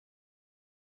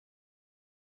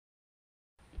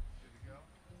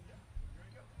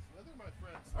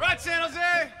right, San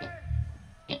Jose?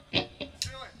 Let's do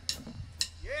it.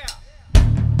 Yeah.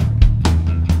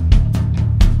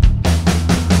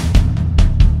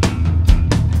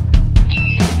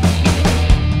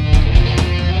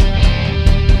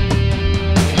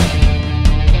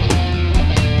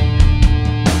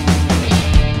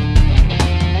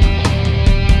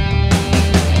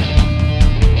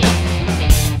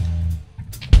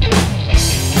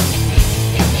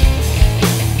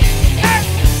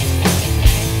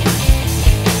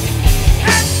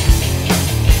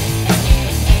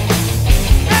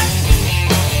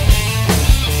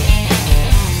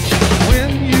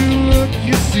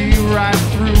 Right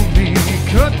through me,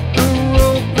 cut the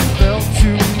rope and fell to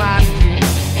my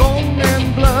knees, bone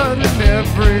and blood in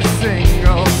every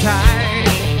single time.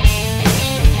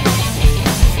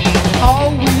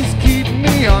 Always keep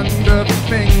me under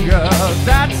finger,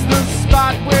 that's the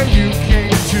spot where you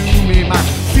came to me. Might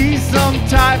see some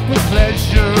type of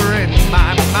pleasure in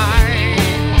my mind.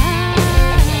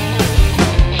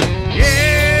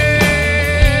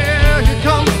 Yeah, here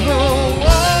comes the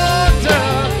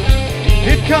water.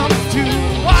 It comes to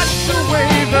wash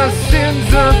away the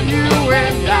sins of you